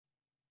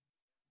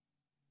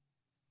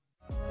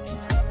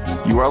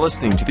You are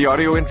listening to the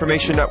Audio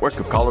Information Network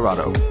of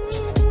Colorado.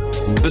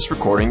 This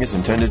recording is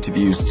intended to be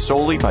used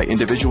solely by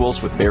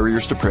individuals with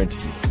barriers to print.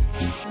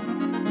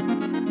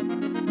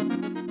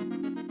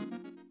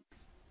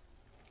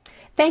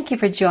 Thank you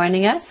for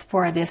joining us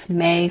for this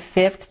May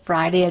 5th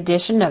Friday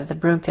edition of the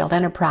Broomfield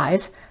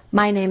Enterprise.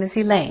 My name is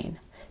Elaine.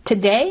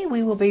 Today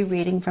we will be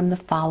reading from the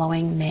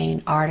following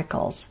main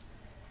articles.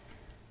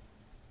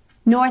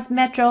 North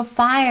Metro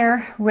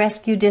Fire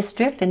Rescue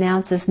District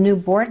announces new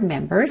board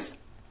members.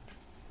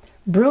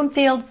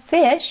 Broomfield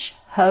Fish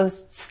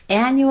hosts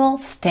annual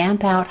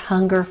Stamp Out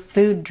Hunger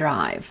food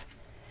drive.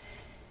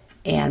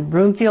 And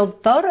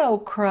Broomfield Photo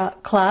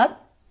Club,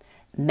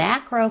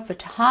 macro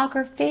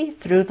photography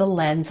through the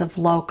lens of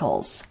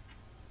locals.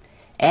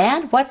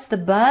 And what's the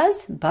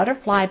buzz?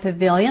 Butterfly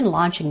Pavilion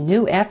launching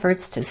new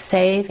efforts to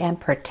save and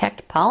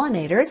protect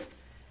pollinators.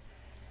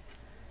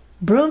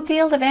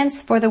 Broomfield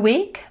events for the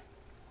week.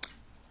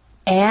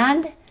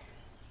 And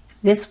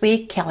this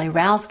week, Kelly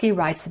Rowski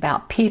writes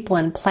about people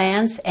and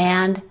plants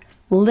and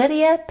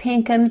Lydia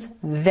Pinkham's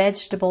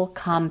vegetable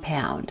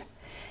compound.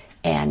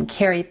 And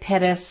Carrie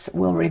Pettis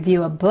will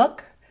review a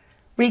book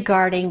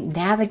regarding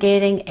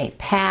navigating a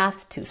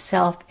path to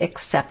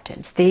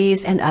self-acceptance.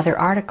 These and other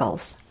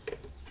articles.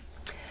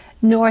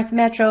 North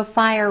Metro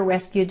Fire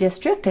Rescue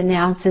District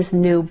announces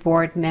new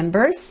board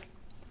members.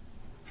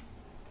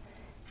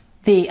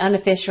 The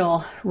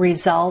unofficial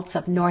results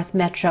of North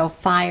Metro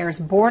Fire's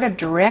Board of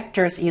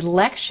Directors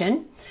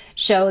election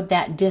showed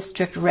that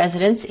district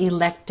residents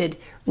elected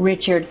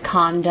Richard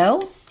Kondo,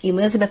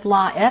 Elizabeth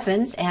Law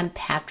Evans, and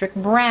Patrick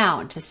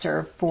Brown to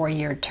serve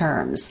four-year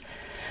terms.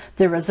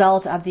 The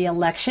result of the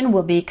election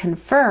will be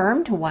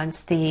confirmed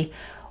once the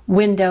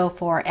window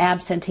for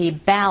absentee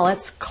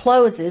ballots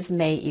closes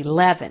May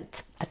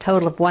 11th. A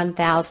total of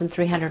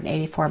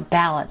 1,384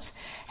 ballots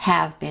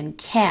have been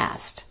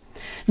cast.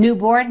 New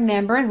board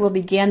members will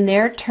begin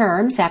their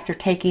terms after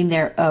taking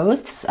their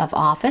oaths of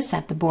office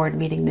at the board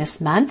meeting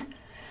this month.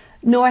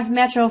 North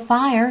Metro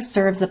Fire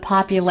serves a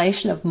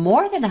population of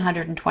more than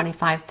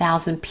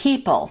 125,000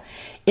 people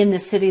in the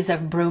cities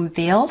of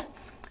Broomfield,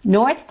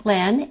 North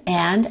Glen,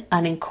 and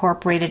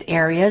unincorporated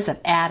areas of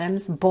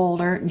Adams,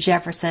 Boulder,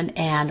 Jefferson,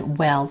 and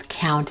Weld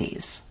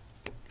counties.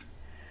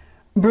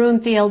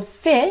 Broomfield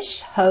Fish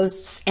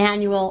hosts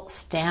annual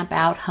Stamp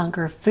Out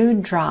Hunger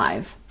food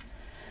drive.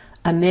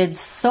 Amid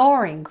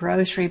soaring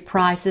grocery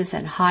prices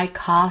and high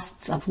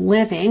costs of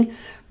living,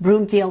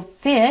 Broomfield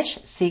Fish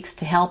seeks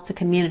to help the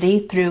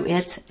community through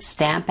its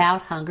Stamp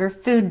Out Hunger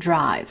food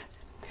drive.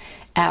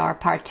 Our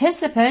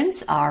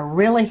participants are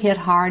really hit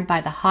hard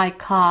by the high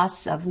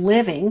costs of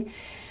living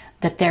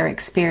that they're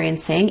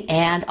experiencing,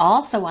 and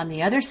also on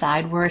the other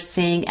side, we're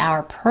seeing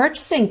our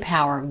purchasing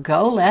power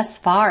go less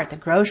far at the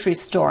grocery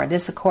store.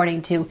 This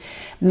according to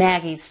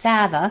Maggie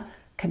Sava,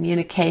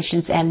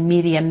 Communications and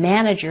Media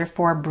Manager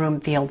for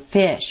Broomfield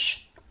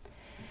Fish.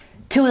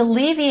 To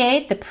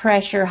alleviate the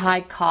pressure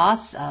high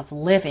costs of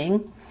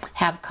living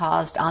have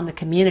caused on the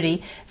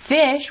community,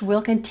 Fish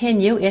will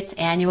continue its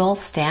annual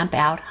Stamp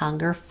Out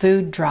Hunger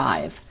food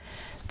drive.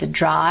 The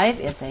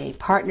drive is a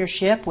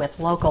partnership with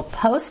local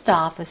post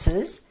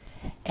offices,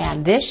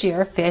 and this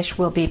year Fish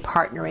will be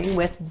partnering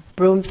with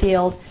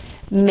Broomfield,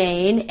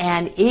 Maine,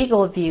 and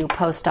Eagleview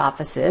post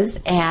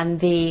offices and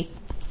the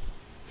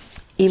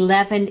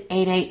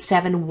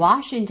 11887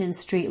 Washington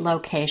Street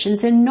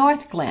locations in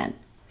North Glen.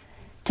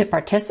 To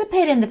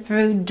participate in the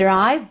food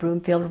drive,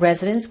 Broomfield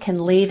residents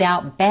can leave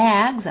out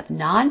bags of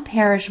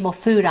non-perishable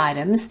food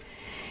items,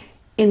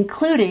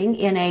 including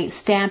in a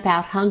Stamp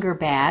Out Hunger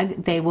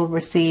bag they will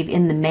receive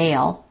in the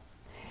mail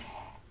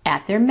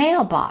at their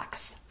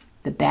mailbox.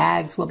 The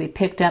bags will be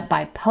picked up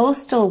by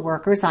postal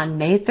workers on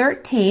May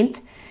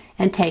 13th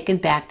and taken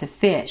back to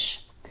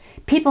Fish.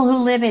 People who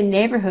live in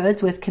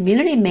neighborhoods with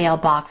community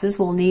mailboxes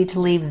will need to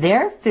leave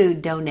their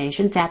food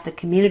donations at the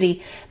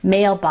community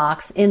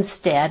mailbox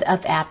instead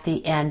of at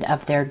the end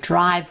of their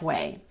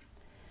driveway.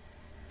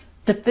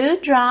 The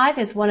food drive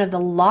is one of the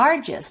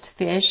largest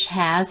Fish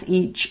has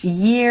each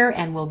year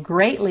and will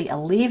greatly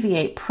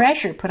alleviate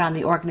pressure put on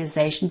the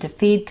organization to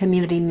feed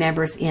community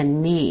members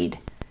in need.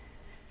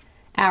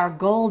 Our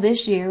goal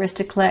this year is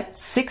to collect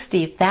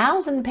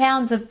 60,000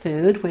 pounds of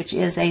food, which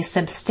is a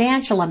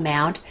substantial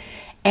amount,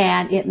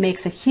 and it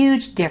makes a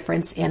huge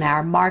difference in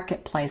our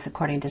marketplace,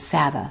 according to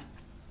Sava.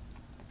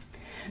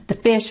 The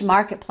Fish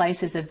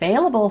Marketplace is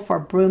available for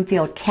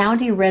Broomfield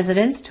County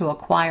residents to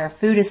acquire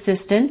food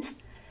assistance.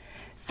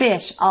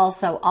 Fish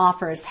also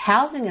offers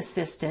housing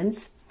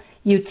assistance,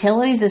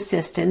 utilities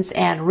assistance,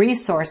 and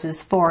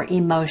resources for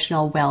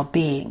emotional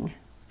well-being.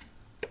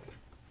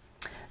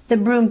 The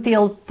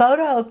Broomfield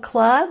Photo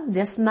Club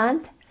this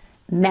month,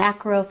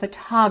 macro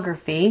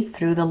photography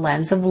through the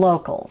lens of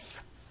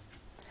locals.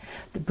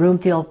 The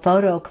Broomfield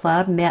Photo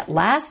Club met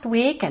last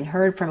week and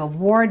heard from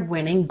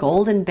award-winning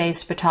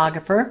Golden-based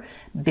photographer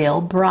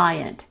Bill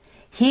Bryant.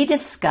 He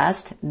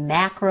discussed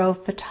macro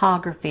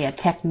photography, a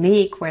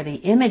technique where the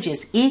image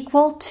is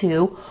equal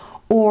to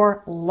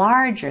or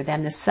larger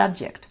than the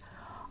subject,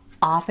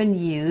 often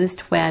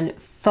used when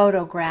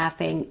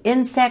photographing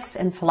insects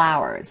and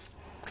flowers.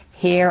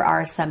 Here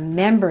are some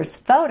members'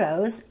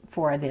 photos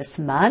for this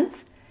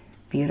month.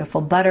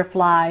 Beautiful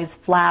butterflies,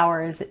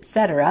 flowers,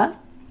 etc.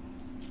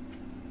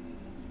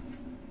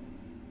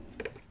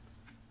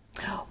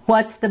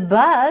 What's the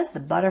buzz? The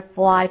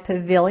Butterfly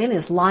Pavilion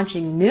is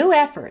launching new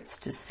efforts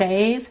to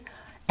save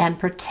and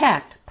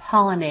protect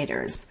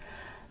pollinators.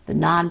 The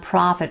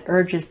nonprofit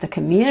urges the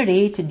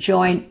community to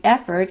join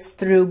efforts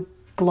through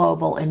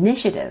global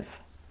initiative.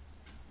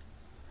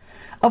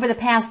 Over the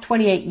past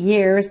 28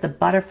 years, the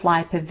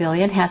Butterfly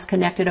Pavilion has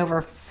connected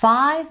over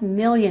 5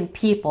 million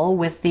people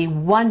with the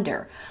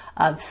wonder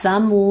of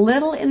some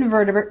little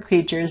invertebrate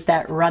creatures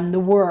that run the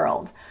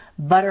world.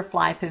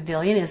 Butterfly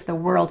Pavilion is the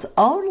world's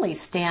only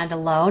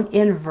standalone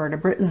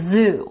invertebrate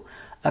zoo,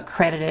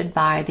 accredited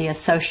by the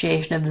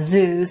Association of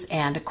Zoos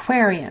and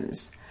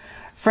Aquariums.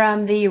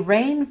 From the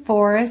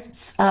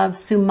rainforests of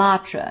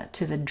Sumatra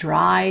to the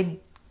dry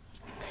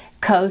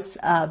coasts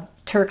of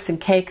Turks and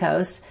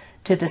Caicos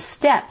to the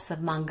steppes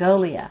of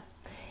Mongolia,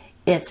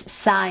 its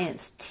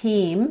science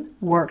team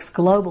works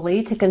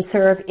globally to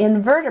conserve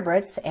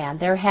invertebrates and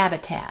their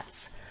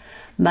habitats.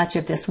 Much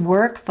of this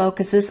work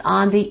focuses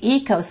on the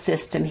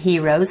ecosystem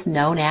heroes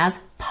known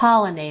as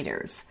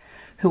pollinators,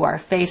 who are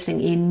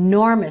facing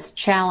enormous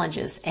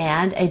challenges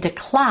and a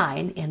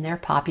decline in their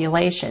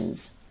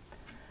populations.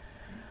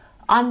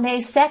 On May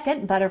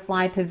 2nd,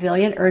 Butterfly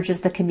Pavilion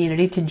urges the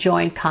community to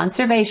join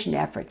conservation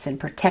efforts in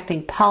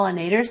protecting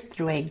pollinators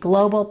through a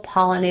global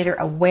pollinator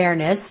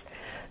awareness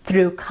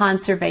through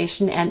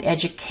conservation and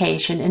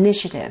education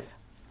initiative,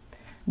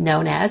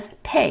 known as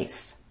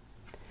PACE.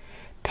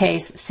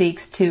 PACE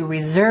seeks to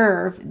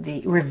reverse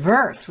the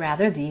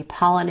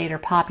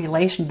pollinator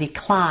population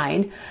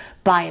decline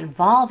by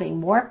involving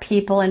more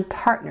people and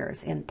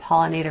partners in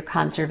pollinator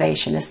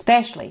conservation,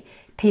 especially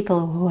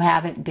people who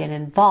haven't been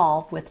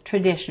involved with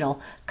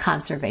traditional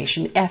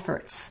conservation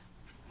efforts.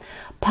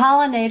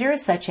 Pollinators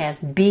such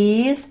as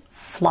bees,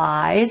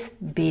 flies,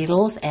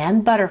 beetles,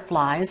 and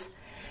butterflies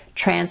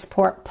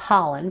transport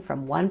pollen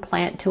from one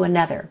plant to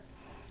another,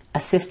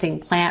 assisting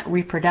plant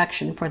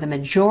reproduction for the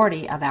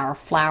majority of our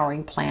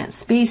flowering plant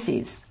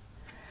species.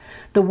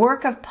 The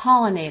work of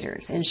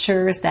pollinators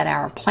ensures that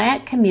our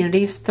plant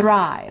communities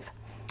thrive,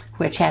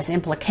 which has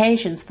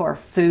implications for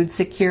food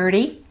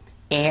security,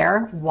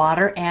 air,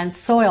 water, and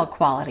soil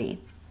quality.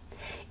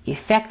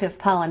 Effective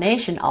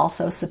pollination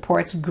also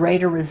supports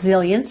greater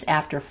resilience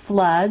after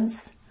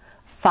floods,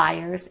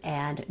 fires,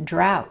 and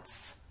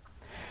droughts.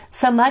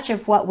 So much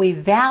of what we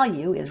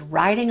value is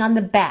riding on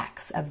the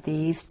backs of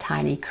these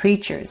tiny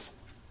creatures.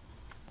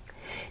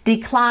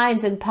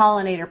 Declines in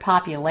pollinator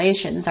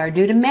populations are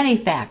due to many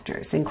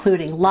factors,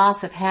 including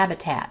loss of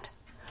habitat,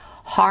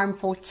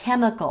 harmful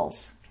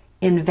chemicals,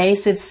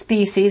 invasive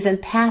species, and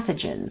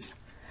pathogens.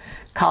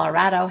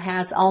 Colorado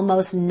has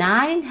almost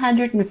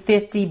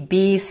 950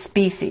 bee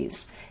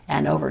species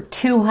and over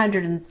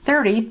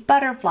 230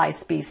 butterfly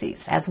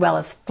species, as well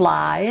as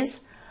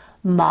flies,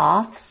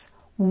 moths,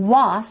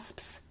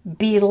 wasps,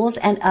 beetles,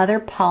 and other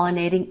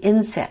pollinating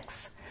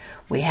insects.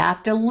 We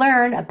have to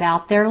learn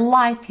about their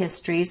life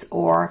histories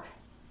or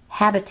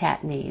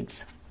habitat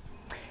needs.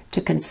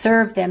 To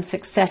conserve them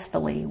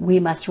successfully, we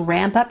must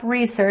ramp up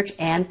research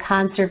and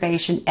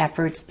conservation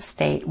efforts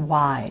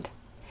statewide.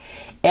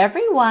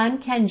 Everyone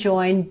can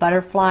join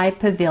Butterfly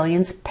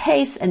Pavilion's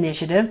PACE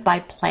initiative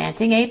by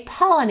planting a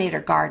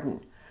pollinator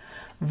garden,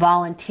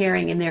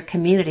 volunteering in their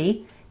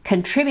community,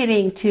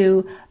 contributing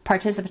to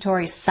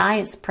participatory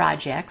science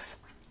projects,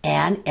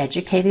 and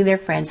educating their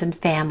friends and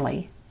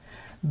family.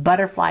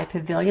 Butterfly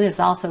Pavilion is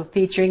also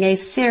featuring a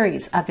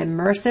series of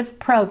immersive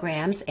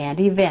programs and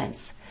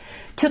events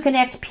to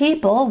connect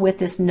people with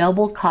this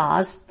noble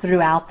cause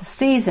throughout the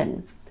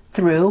season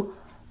through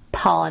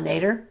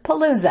Pollinator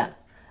Palooza,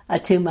 a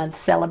 2-month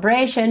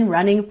celebration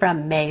running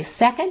from May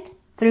 2nd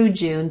through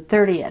June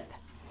 30th.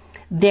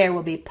 There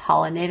will be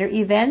pollinator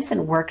events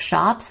and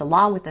workshops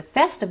along with the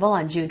festival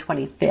on June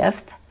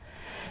 25th.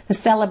 The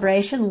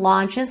celebration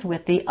launches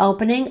with the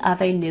opening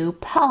of a new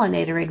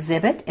pollinator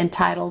exhibit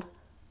entitled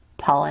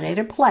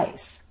Pollinator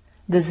Place,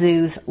 the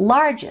zoo's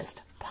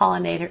largest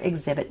pollinator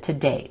exhibit to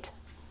date.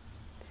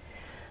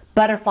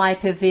 Butterfly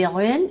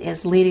Pavilion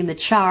is leading the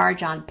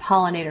charge on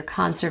pollinator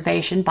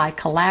conservation by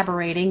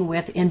collaborating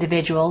with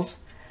individuals,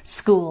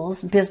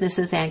 schools,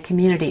 businesses, and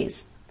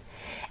communities.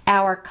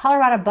 Our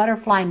Colorado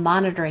Butterfly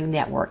Monitoring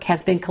Network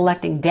has been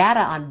collecting data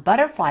on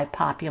butterfly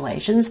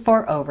populations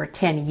for over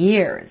 10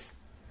 years.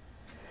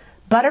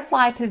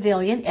 Butterfly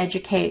Pavilion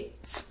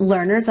educates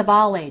learners of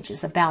all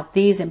ages about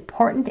these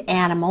important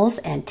animals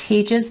and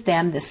teaches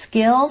them the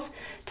skills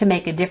to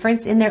make a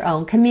difference in their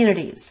own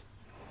communities.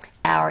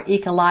 Our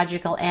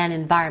Ecological and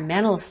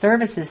Environmental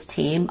Services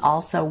team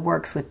also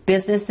works with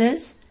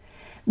businesses,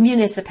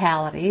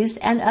 municipalities,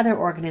 and other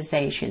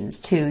organizations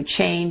to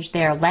change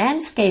their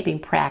landscaping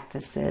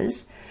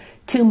practices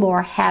to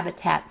more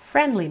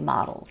habitat-friendly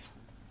models.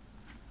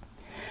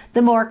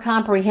 The more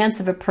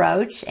comprehensive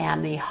approach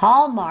and the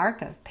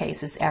hallmark of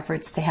PACE's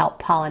efforts to help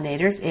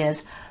pollinators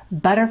is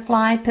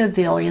Butterfly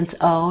Pavilion's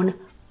own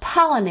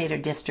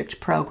Pollinator District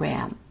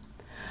program.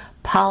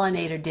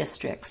 Pollinator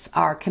districts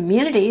are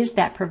communities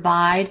that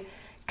provide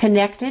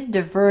connected,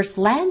 diverse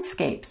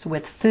landscapes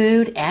with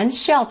food and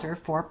shelter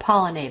for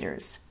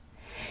pollinators.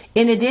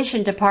 In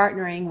addition to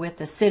partnering with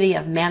the city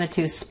of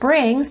Manitou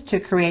Springs to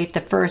create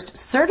the first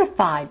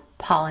certified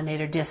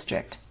pollinator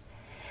district.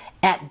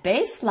 At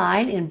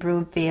Baseline in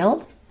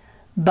Broomfield,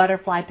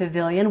 Butterfly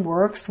Pavilion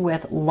works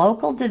with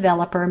local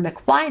developer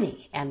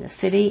McWhiney and the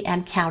city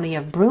and county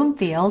of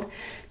Broomfield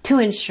to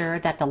ensure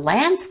that the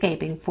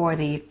landscaping for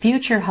the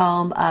future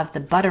home of the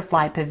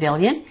Butterfly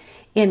Pavilion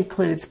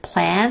includes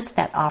plants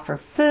that offer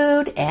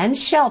food and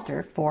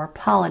shelter for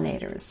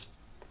pollinators.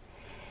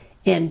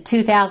 In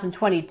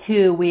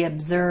 2022, we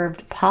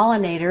observed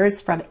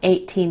pollinators from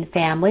 18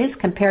 families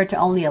compared to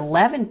only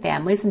 11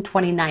 families in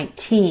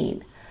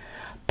 2019.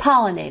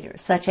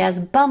 Pollinators such as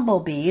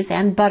bumblebees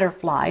and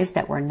butterflies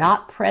that were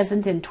not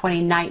present in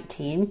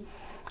 2019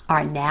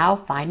 are now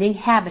finding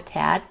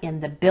habitat in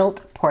the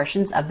built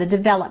portions of the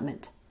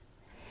development.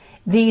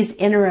 These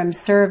interim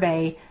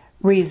survey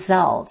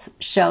results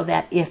show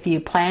that if you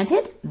plant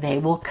it, they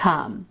will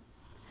come.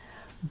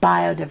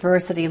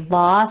 Biodiversity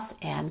loss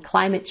and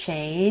climate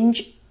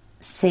change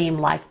seem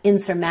like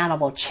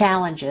insurmountable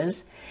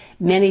challenges.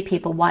 Many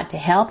people want to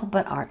help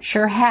but aren't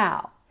sure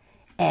how.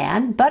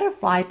 And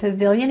Butterfly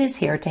Pavilion is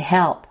here to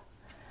help.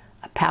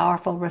 A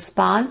powerful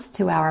response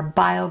to our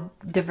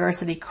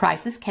biodiversity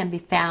crisis can be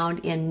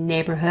found in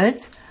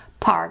neighborhoods,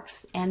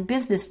 parks, and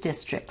business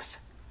districts.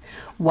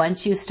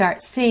 Once you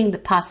start seeing the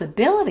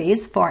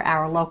possibilities for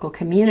our local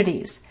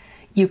communities,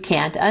 you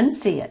can't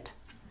unsee it.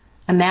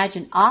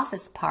 Imagine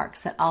office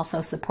parks that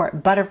also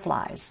support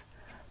butterflies,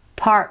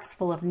 parks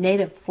full of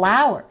native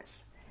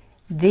flowers.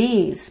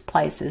 These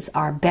places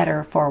are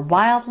better for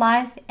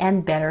wildlife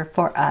and better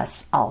for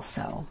us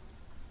also.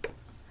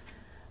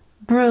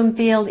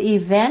 Broomfield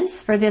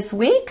events for this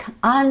week.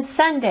 On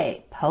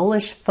Sunday,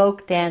 Polish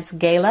Folk Dance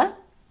Gala.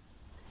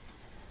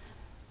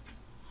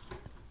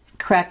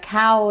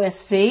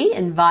 Krakowski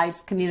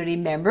invites community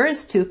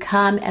members to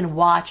come and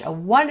watch a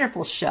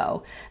wonderful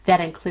show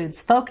that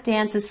includes folk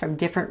dances from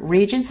different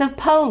regions of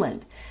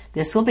Poland.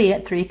 This will be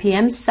at 3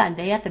 p.m.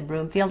 Sunday at the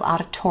Broomfield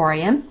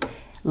Auditorium,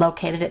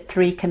 located at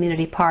 3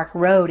 Community Park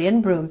Road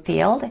in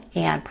Broomfield,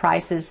 and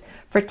prices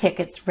for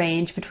tickets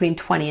range between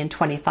 $20 and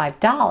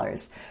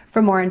 $25.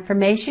 For more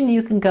information,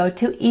 you can go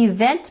to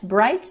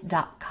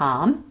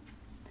eventbrite.com.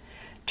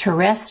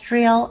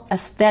 Terrestrial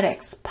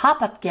Aesthetics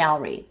Pop-Up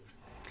Gallery.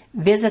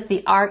 Visit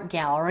the art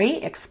gallery,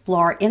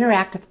 explore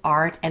interactive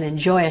art, and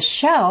enjoy a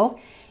show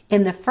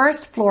in the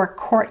first floor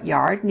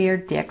courtyard near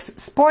Dick's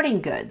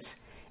Sporting Goods.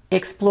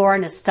 Explore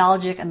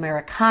nostalgic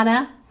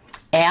Americana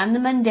and the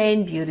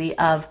mundane beauty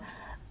of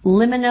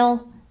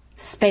liminal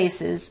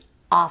spaces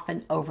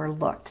often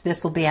overlooked.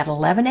 This will be at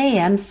 11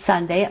 a.m.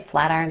 Sunday at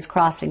Flatirons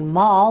Crossing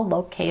Mall,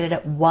 located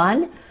at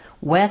 1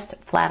 West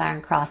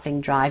Flatiron Crossing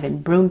Drive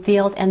in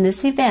Broomfield, and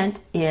this event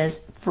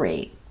is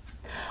free.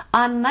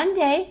 On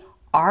Monday,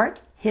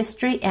 Art,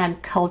 History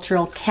and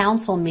Cultural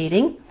Council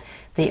meeting.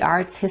 The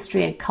Arts,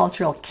 History and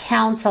Cultural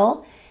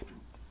Council,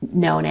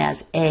 known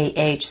as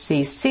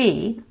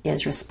AHCC,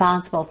 is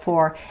responsible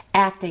for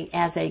acting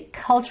as a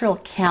cultural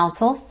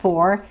council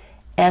for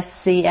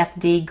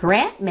SCFD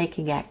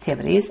grant-making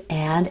activities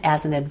and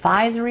as an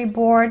advisory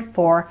board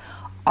for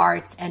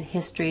Arts and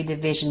History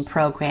Division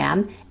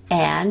program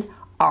and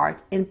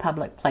Art in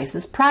Public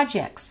Places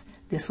projects.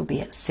 This will be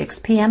at 6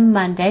 p.m.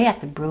 Monday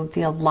at the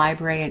Broomfield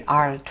Library and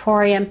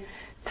Auditorium,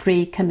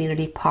 3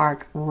 Community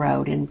Park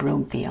Road in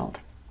Broomfield.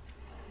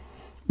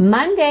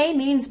 Monday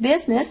means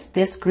business.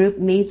 This group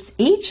meets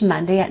each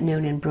Monday at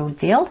noon in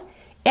Broomfield.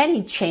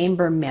 Any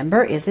chamber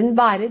member is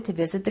invited to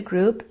visit the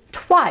group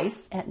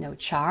twice at no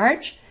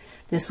charge.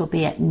 This will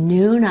be at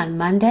noon on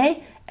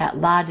Monday at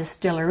La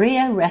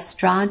Distilleria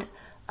Restaurant,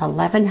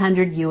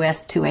 1100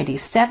 US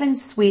 287,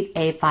 Suite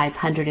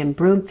A500 in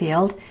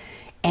Broomfield,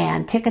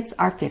 and tickets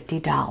are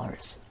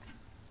 $50.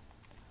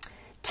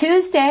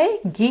 Tuesday,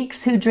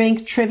 Geeks Who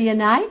Drink Trivia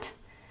Night.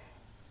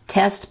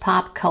 Test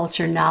pop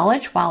culture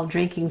knowledge while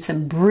drinking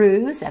some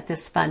brews at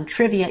this fun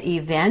trivia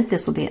event.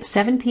 This will be at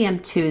 7 p.m.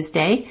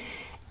 Tuesday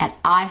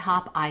at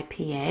IHOP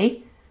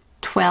IPA,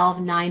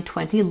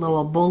 12920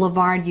 Lowell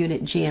Boulevard,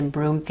 Unit G in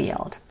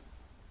Broomfield.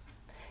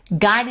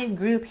 Guided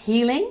group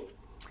healing.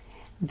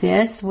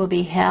 This will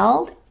be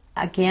held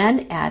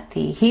again at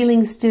the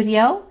Healing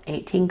Studio,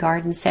 18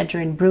 Garden Center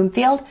in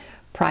Broomfield.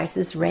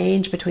 Prices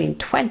range between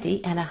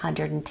 $20 and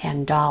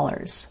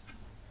 $110.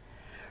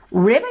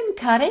 Ribbon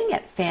cutting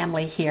at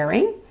Family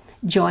Hearing.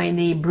 Join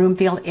the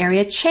Broomfield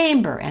Area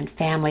Chamber and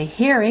Family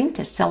Hearing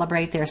to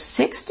celebrate their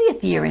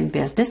 60th year in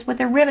business with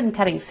a ribbon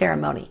cutting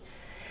ceremony.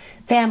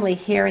 Family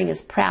Hearing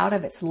is proud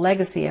of its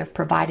legacy of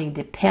providing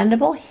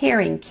dependable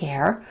hearing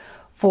care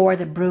for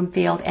the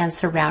Broomfield and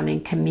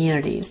surrounding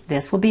communities.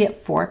 This will be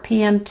at 4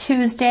 p.m.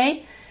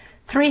 Tuesday,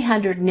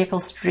 300 Nickel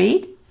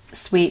Street,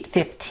 Suite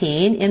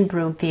 15 in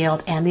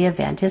Broomfield, and the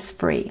event is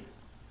free.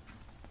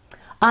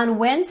 On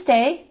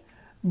Wednesday,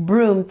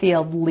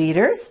 Broomfield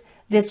leaders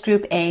This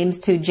group aims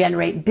to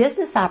generate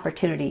business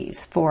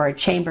opportunities for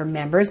chamber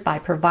members by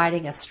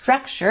providing a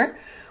structure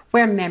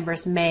where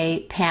members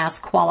may pass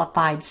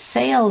qualified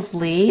sales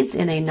leads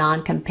in a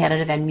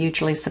non-competitive and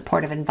mutually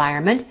supportive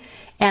environment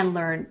and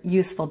learn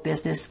useful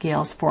business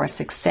skills for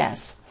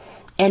success.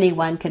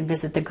 Anyone can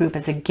visit the group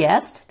as a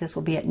guest. This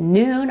will be at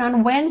noon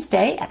on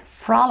Wednesday at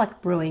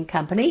Frolic Brewing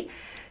Company,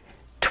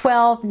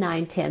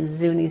 12910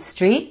 Zuni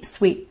Street,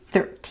 Suite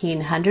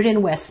 1300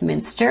 in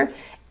Westminster,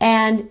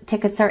 and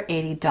tickets are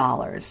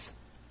 $80.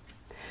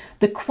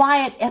 The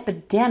Quiet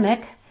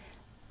Epidemic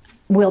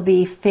will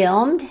be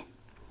filmed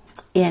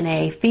in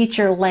a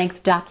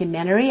feature-length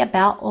documentary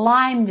about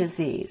Lyme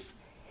disease.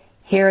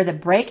 Hear the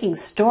breaking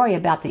story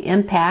about the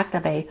impact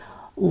of a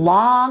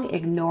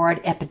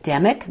long-ignored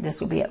epidemic. This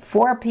will be at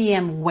 4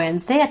 p.m.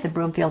 Wednesday at the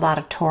Broomfield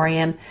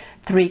Auditorium,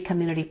 3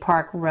 Community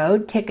Park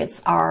Road.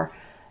 Tickets are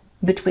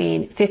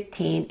between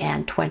 $15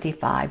 and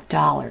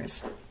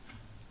 $25.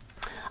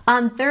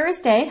 On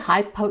Thursday,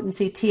 High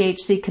Potency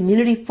THC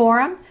Community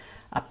Forum.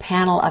 A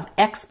panel of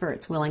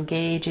experts will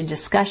engage in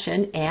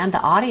discussion, and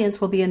the audience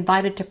will be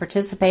invited to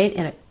participate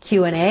in a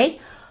Q&A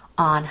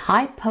on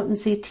high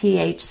potency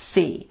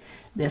THC.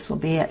 This will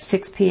be at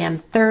 6 p.m.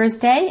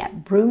 Thursday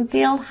at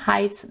Broomfield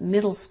Heights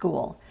Middle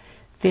School,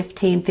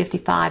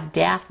 1555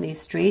 Daphne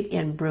Street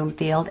in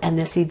Broomfield, and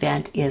this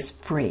event is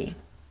free.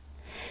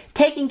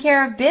 Taking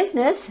care of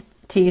business,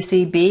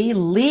 TCB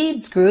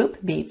Leads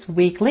Group meets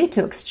weekly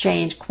to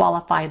exchange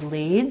qualified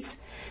leads,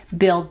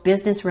 build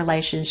business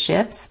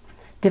relationships,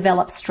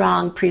 develop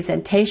strong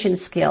presentation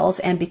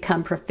skills, and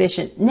become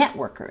proficient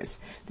networkers.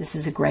 This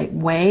is a great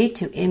way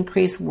to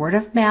increase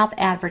word-of-mouth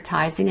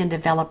advertising and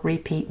develop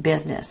repeat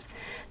business.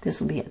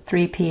 This will be at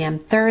 3 p.m.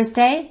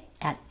 Thursday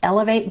at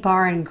Elevate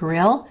Bar and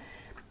Grill,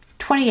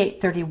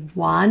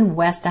 2831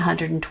 West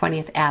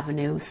 120th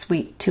Avenue,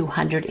 Suite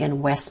 200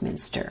 in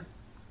Westminster.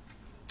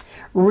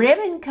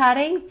 Ribbon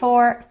cutting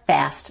for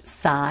Fast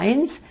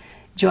Signs.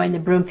 Join the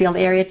Broomfield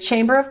Area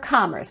Chamber of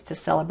Commerce to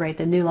celebrate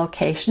the new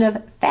location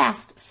of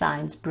Fast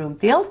Signs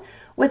Broomfield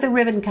with a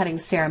ribbon cutting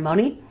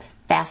ceremony.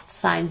 Fast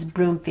Signs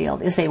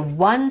Broomfield is a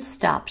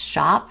one-stop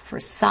shop for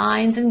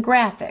signs and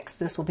graphics.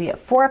 This will be at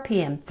 4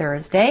 p.m.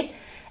 Thursday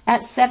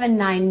at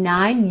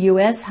 799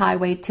 U.S.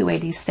 Highway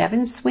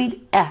 287,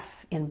 Suite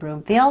F in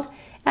Broomfield,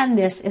 and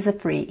this is a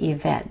free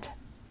event.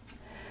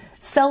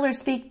 Solar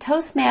Speak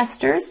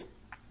Toastmasters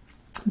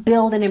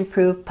build and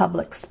improve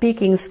public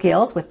speaking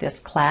skills with this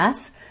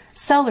class.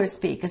 Solar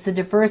Speak is a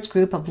diverse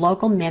group of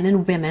local men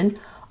and women,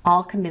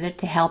 all committed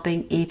to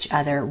helping each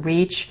other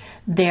reach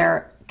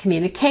their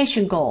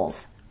communication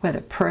goals,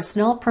 whether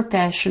personal,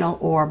 professional,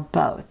 or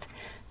both.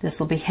 This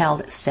will be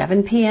held at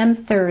 7 p.m.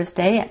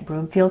 Thursday at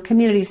Broomfield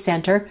Community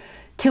Center,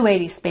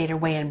 280 Spader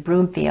Way in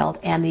Broomfield,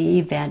 and the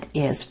event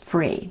is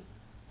free.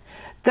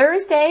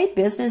 Thursday,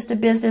 Business to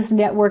Business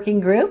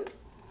Networking Group.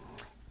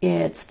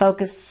 It's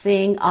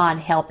focusing on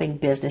helping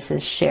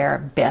businesses share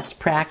best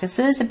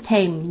practices,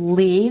 obtain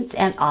leads,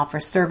 and offer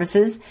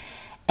services,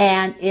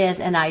 and is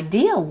an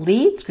ideal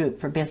leads group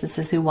for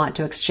businesses who want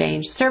to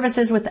exchange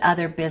services with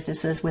other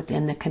businesses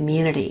within the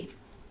community.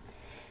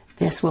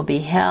 This will be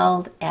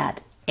held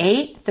at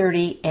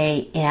 8:30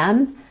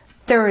 a.m.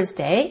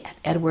 Thursday at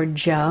Edward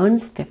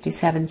Jones,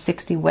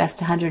 5760 West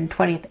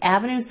 120th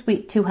Avenue,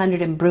 Suite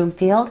 200 in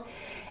Broomfield,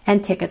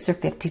 and tickets are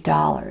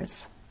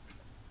 $50.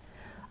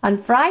 On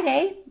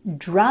Friday,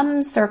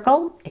 Drum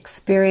Circle.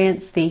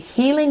 Experience the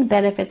healing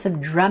benefits of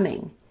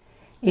drumming,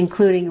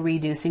 including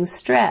reducing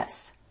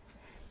stress,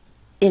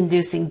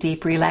 inducing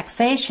deep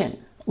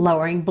relaxation,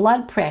 lowering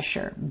blood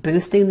pressure,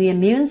 boosting the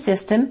immune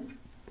system,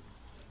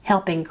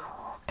 helping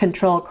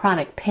control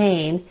chronic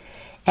pain,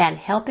 and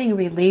helping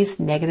release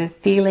negative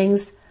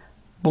feelings,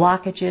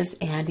 blockages,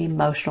 and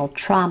emotional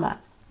trauma.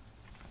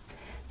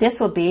 This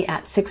will be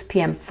at 6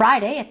 p.m.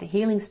 Friday at the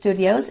Healing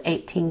Studios,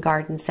 18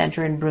 Garden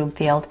Center in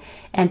Broomfield,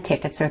 and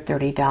tickets are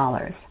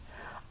 $30.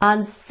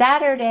 On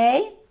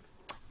Saturday,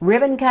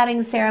 ribbon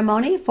cutting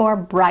ceremony for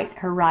Bright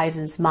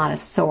Horizons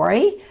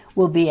Montessori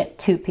will be at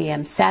 2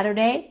 p.m.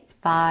 Saturday,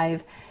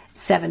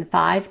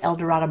 575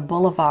 Eldorado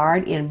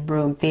Boulevard in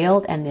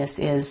Broomfield, and this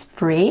is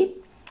free.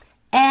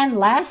 And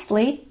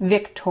lastly,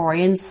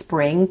 Victorian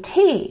Spring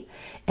Tea.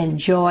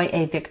 Enjoy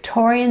a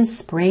Victorian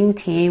spring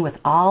tea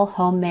with all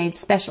homemade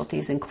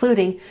specialties,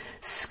 including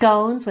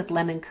scones with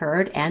lemon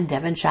curd and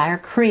Devonshire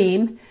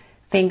cream,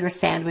 finger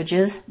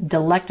sandwiches,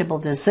 delectable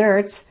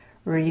desserts,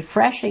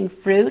 refreshing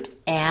fruit,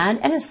 and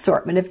an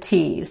assortment of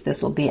teas.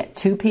 This will be at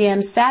 2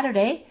 p.m.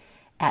 Saturday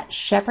at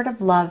Shepherd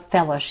of Love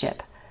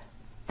Fellowship,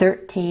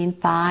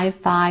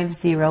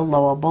 13550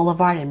 Lowell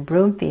Boulevard in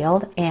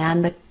Broomfield,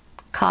 and the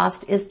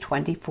cost is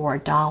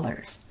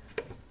 $24.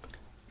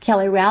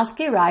 Kelly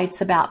Rowski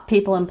writes about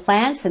people and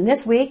plants, and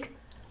this week,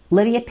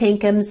 Lydia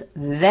Pinkham's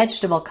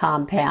Vegetable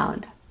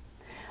Compound.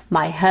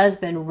 My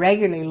husband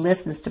regularly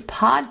listens to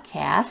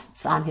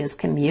podcasts on his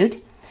commute.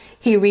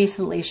 He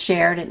recently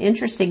shared an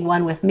interesting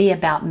one with me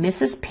about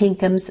Mrs.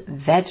 Pinkham's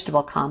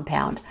vegetable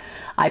compound.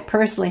 I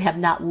personally have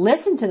not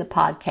listened to the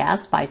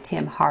podcast by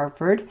Tim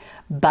Harford,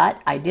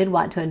 but I did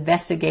want to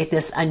investigate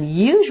this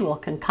unusual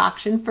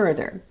concoction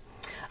further.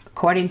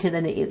 According to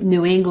the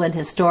New England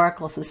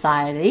Historical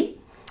Society,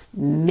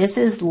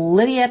 Mrs.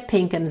 Lydia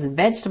Pinkham's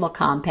vegetable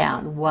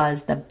compound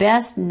was the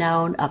best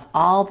known of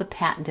all the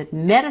patented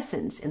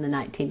medicines in the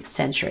 19th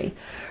century.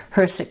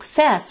 Her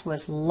success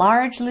was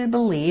largely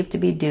believed to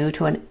be due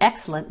to an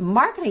excellent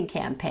marketing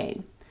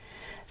campaign.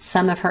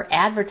 Some of her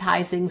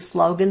advertising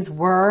slogans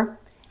were,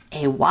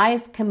 "A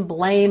wife can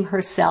blame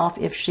herself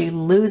if she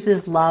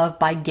loses love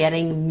by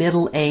getting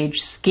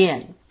middle-aged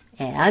skin,"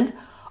 and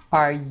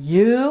 "Are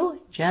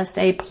you just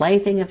a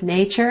plaything of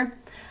nature?"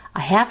 I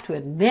have to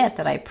admit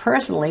that I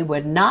personally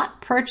would not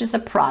purchase a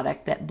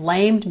product that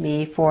blamed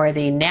me for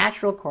the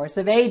natural course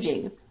of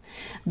aging.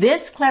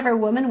 This clever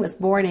woman was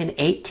born in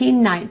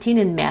 1819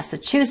 in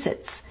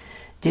Massachusetts.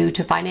 Due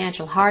to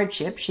financial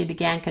hardship, she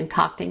began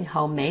concocting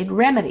homemade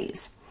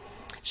remedies.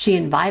 She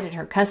invited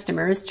her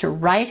customers to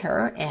write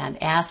her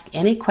and ask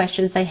any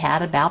questions they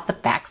had about the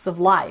facts of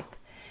life.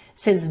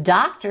 Since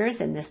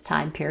doctors in this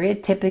time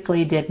period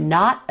typically did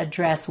not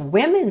address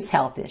women's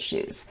health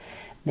issues,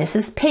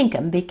 Mrs.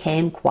 Pinkham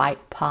became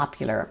quite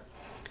popular.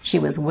 She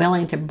was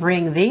willing to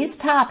bring these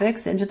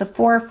topics into the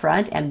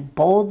forefront and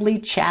boldly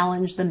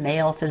challenge the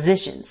male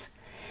physicians.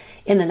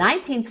 In the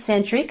 19th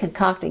century,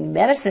 concocting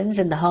medicines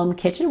in the home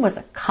kitchen was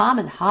a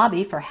common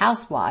hobby for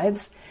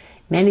housewives.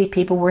 Many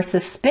people were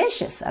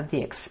suspicious of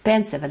the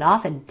expensive and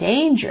often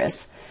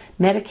dangerous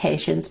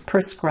medications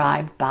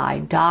prescribed by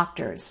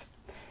doctors.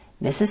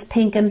 Mrs.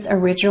 Pinkham's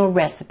original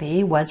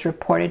recipe was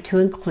reported to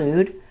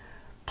include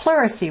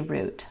pleurisy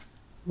root,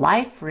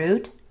 life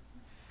root,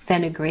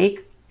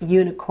 fenugreek,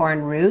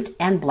 unicorn root,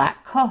 and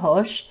black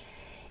cohosh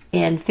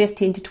in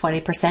 15 to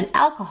 20%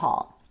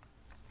 alcohol.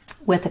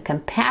 With a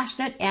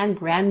compassionate and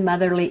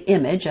grandmotherly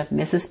image of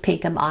Mrs.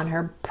 Pinkham on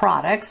her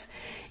products,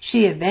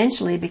 she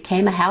eventually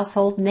became a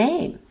household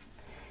name.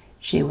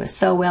 She was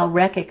so well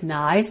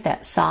recognized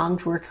that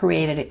songs were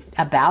created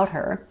about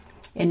her.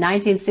 In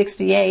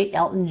 1968,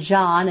 Elton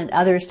John and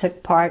others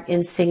took part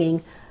in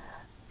singing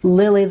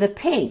Lily the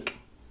Pink.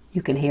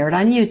 You can hear it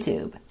on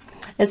YouTube.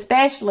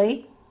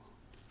 Eventually,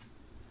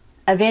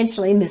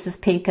 Mrs.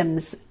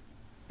 Pinkham's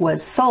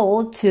was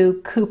sold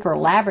to Cooper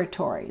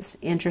Laboratories.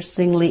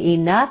 Interestingly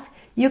enough,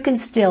 you can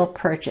still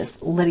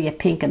purchase Lydia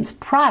Pinkham's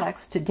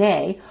products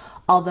today,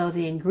 although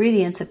the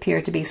ingredients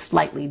appear to be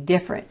slightly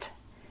different.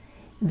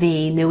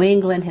 The New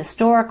England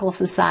Historical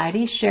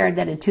Society shared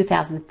that in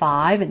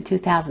 2005 and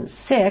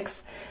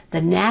 2006,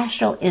 the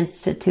National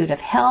Institute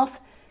of Health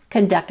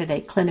conducted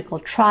a clinical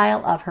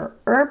trial of her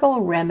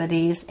herbal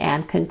remedies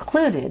and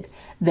concluded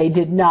they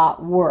did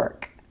not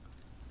work.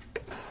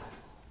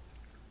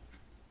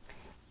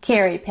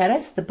 Carrie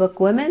Pettis, the book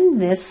woman,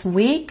 this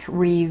week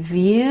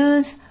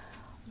reviews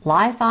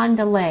Life on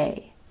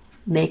Delay,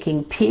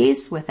 Making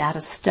Peace Without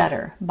a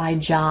Stutter by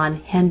John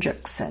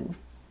Hendrickson.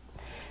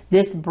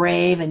 This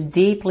brave and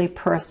deeply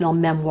personal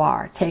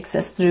memoir takes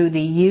us through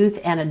the youth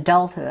and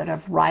adulthood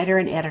of writer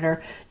and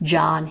editor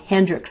John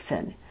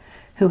Hendrickson,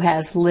 who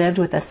has lived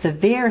with a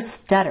severe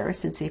stutter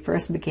since he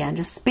first began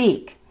to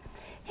speak.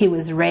 He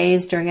was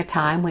raised during a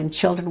time when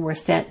children were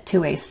sent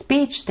to a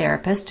speech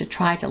therapist to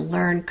try to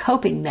learn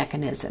coping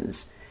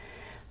mechanisms.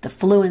 The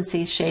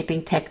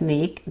fluency-shaping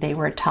technique they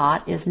were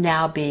taught is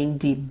now being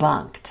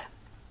debunked.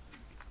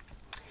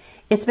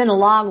 It's been a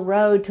long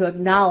road to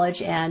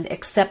acknowledge and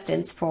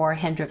acceptance for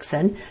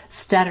Hendrickson.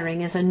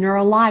 Stuttering is a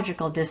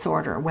neurological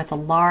disorder with a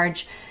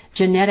large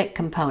genetic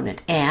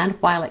component, and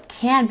while it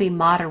can be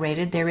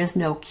moderated, there is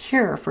no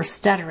cure for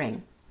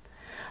stuttering.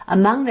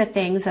 Among the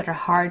things that are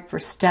hard for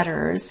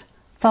stutterers: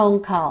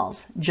 phone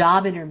calls,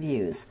 job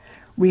interviews,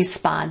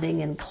 responding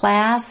in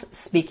class,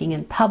 speaking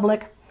in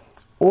public,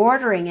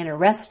 ordering in a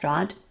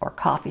restaurant or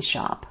coffee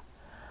shop.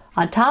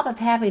 On top of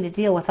having to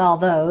deal with all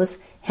those,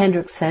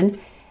 Hendrickson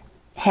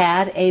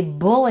had a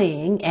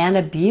bullying and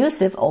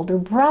abusive older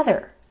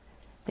brother.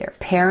 Their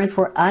parents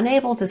were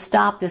unable to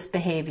stop this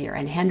behavior,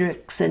 and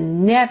Hendrickson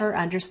never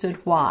understood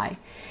why.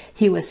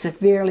 He was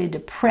severely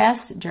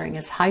depressed during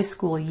his high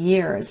school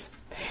years.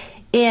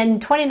 In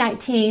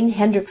 2019,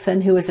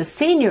 Hendrickson, who is a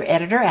senior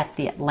editor at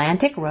The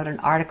Atlantic, wrote an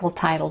article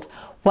titled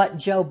 "What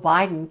Joe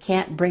Biden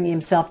Can't Bring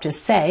Himself to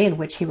Say," in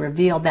which he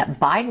revealed that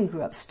Biden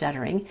grew up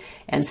stuttering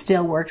and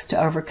still works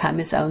to overcome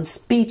his own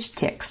speech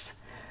tics.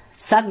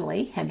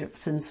 Suddenly,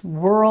 Hendrickson's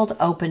world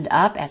opened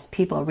up as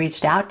people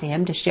reached out to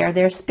him to share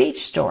their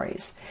speech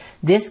stories.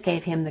 This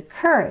gave him the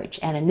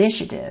courage and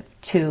initiative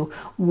to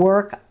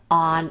work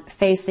on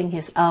facing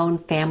his own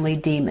family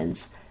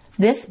demons.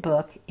 This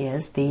book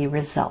is the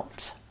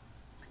result.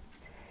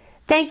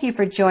 Thank you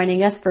for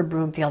joining us for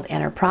Broomfield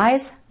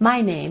Enterprise.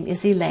 My name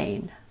is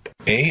Elaine.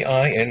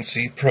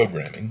 AINC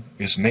programming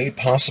is made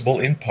possible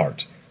in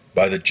part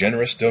by the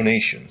generous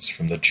donations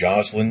from the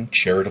Joslin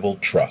Charitable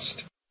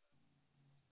Trust.